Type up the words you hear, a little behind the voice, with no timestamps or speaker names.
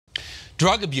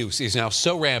Drug abuse is now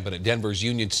so rampant at Denver's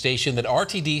Union Station that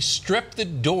RTD stripped the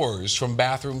doors from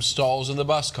bathroom stalls in the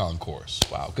bus concourse.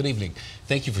 Wow. Good evening.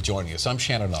 Thank you for joining us. I'm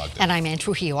Shannon Ogden. And I'm Ann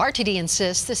Trujillo. RTD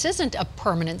insists this isn't a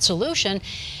permanent solution,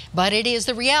 but it is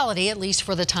the reality, at least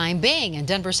for the time being. And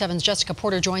Denver 7's Jessica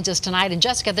Porter joins us tonight. And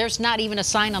Jessica, there's not even a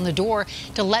sign on the door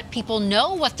to let people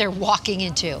know what they're walking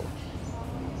into.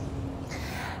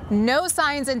 No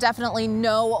signs and definitely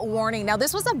no warning. Now,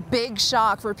 this was a big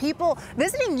shock for people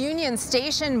visiting Union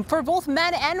Station, for both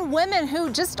men and women who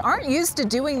just aren't used to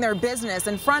doing their business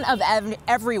in front of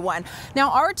everyone. Now,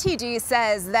 RTD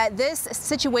says that this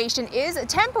situation is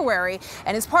temporary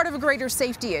and is part of a greater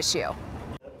safety issue.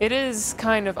 It is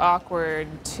kind of awkward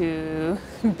to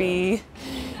be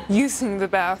using the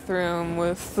bathroom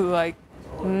with like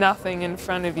nothing in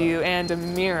front of you and a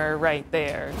mirror right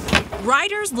there.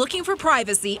 Riders looking for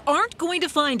privacy aren't going to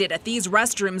find it at these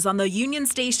restrooms on the Union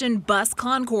Station bus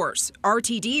concourse.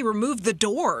 RTD removed the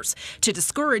doors to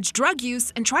discourage drug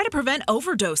use and try to prevent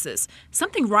overdoses,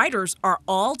 something riders are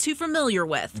all too familiar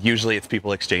with. Usually it's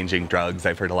people exchanging drugs.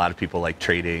 I've heard a lot of people like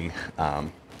trading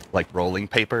like rolling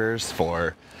papers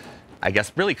for, I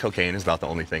guess really cocaine is about the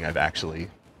only thing I've actually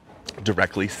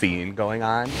directly seen going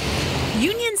on.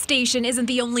 Union Station isn't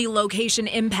the only location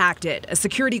impacted. A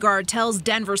security guard tells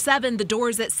Denver 7 the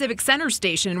doors at Civic Center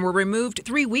Station were removed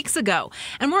 3 weeks ago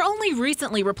and were only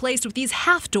recently replaced with these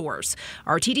half doors.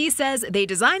 RTD says they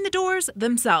designed the doors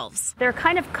themselves. They're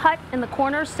kind of cut in the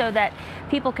corners so that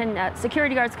people can,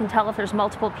 security guards can tell if there's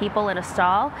multiple people in a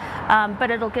stall, but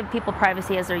it'll give people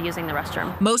privacy as they're using the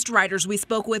restroom. Most riders we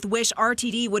spoke with wish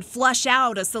RTD would flush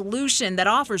out a solution that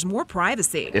offers more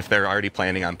privacy. If they're already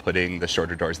planning on putting the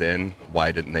shorter doors in,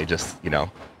 why didn't they just,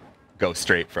 go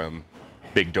straight from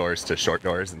big doors to short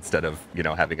doors instead of,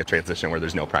 having a transition where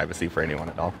there's no privacy for anyone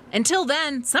at all? Until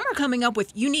then, some are coming up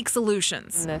with unique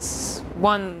solutions. This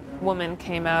one woman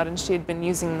came out and she had been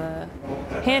using the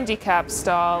handicap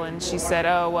stall and she said,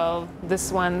 oh, well,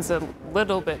 this one's a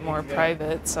little bit more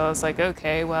private. So I was like,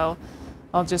 okay, well,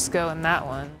 I'll just go in that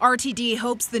one. RTD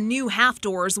hopes the new half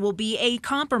doors will be a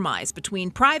compromise between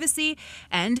privacy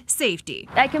and safety.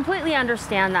 I completely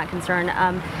understand that concern.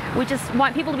 We just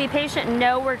want people to be patient and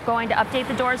know we're going to update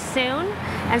the doors soon.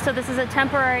 And so this is a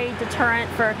temporary deterrent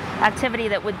for activity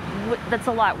that's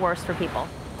a lot worse for people.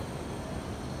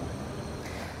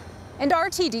 And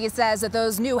RTD says that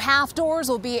those new half doors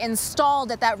will be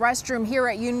installed at that restroom here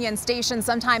at Union Station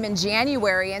sometime in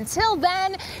January. Until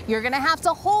then, you're going to have to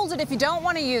hold it if you don't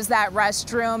want to use that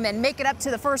restroom and make it up to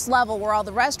the first level where all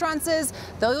the restaurants is.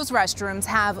 Those restrooms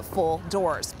have full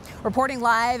doors. Reporting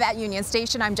live at Union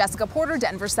Station, I'm Jessica Porter,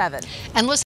 Denver 7. And listen